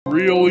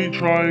Really,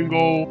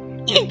 Triangle?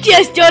 You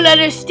just don't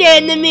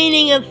understand the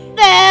meaning of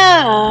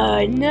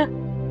fun.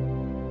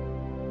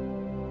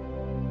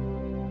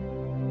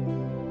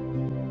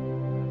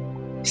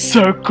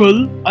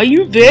 Circle, are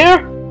you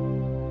there?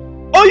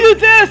 Are you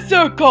there,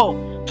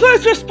 Circle?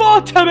 Please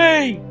respond to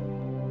me!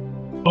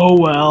 Oh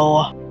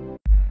well.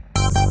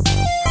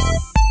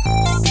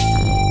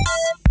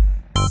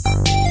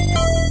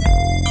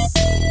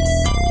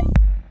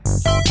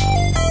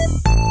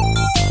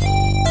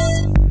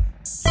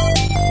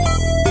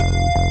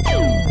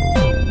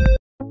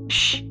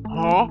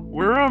 Huh?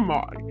 Where am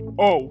I?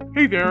 Oh,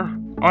 hey there.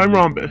 I'm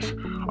Rhombus.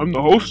 I'm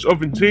the host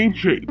of Insane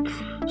Shape.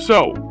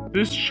 So,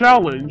 this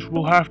challenge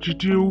will have to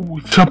do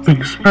with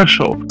something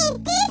special. Is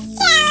this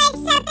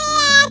challenge something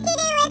I have to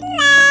do with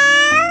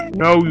love?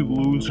 No, you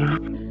loser.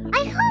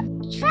 I hope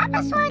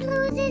Trapezoid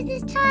loses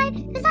this time,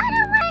 because I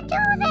don't want to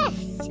do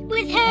this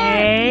with her.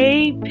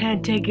 Hey,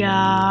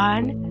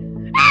 Pentagon.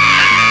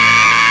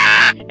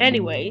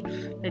 Anyway,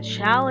 the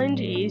challenge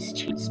is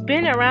to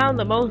spin around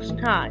the most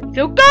time.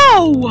 So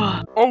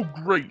go! Oh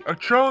great, a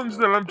challenge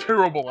that I'm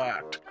terrible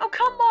at. Oh,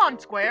 come on,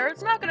 Square.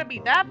 It's not gonna be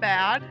that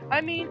bad.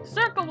 I mean,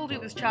 Circle will do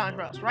this challenge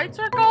for us, right,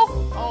 Circle?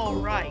 Oh,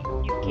 right.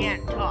 You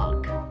can't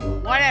talk.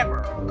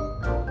 Whatever.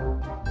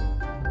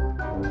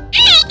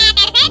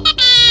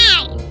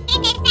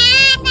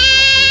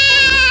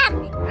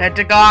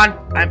 Pentagon,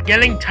 I'm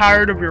getting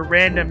tired of your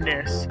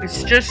randomness.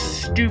 It's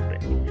just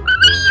stupid.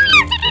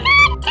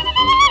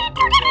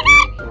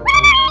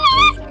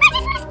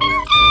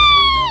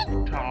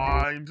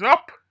 Time's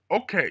up.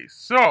 Okay,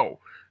 so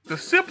the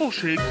simple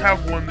shapes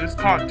have won this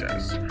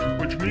contest,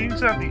 which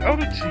means that the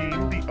other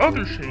team, the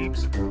other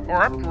shapes,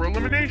 are up for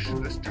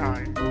elimination this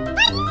time.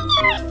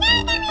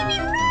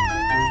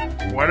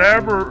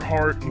 Whatever,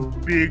 Heart, you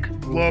big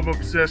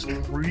love-obsessed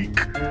freak.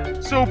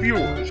 So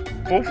viewers,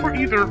 vote for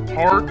either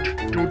Heart,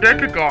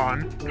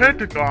 Dodecagon,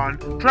 Pentagon,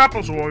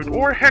 Trapezoid,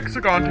 or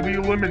Hexagon to be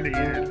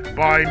eliminated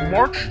by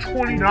March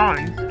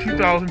 29th,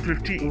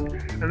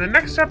 2015. And the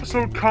next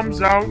episode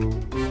comes out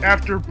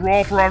after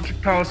Brawl for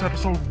Object Palace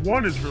Episode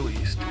 1 is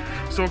released,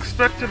 so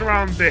expect it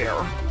around there.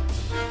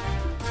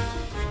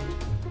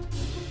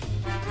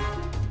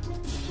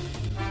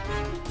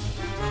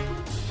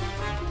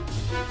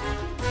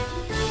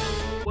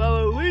 Well,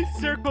 at least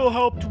Circle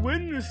helped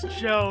win this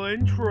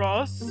challenge for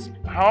us.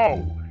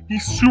 How?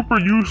 He's super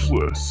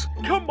useless.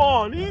 Come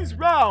on, he's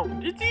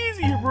round. It's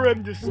easy for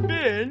him to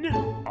spin.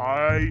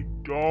 I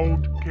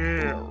don't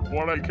care.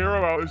 What I care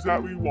about is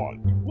that we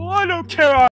won. Well, I don't care.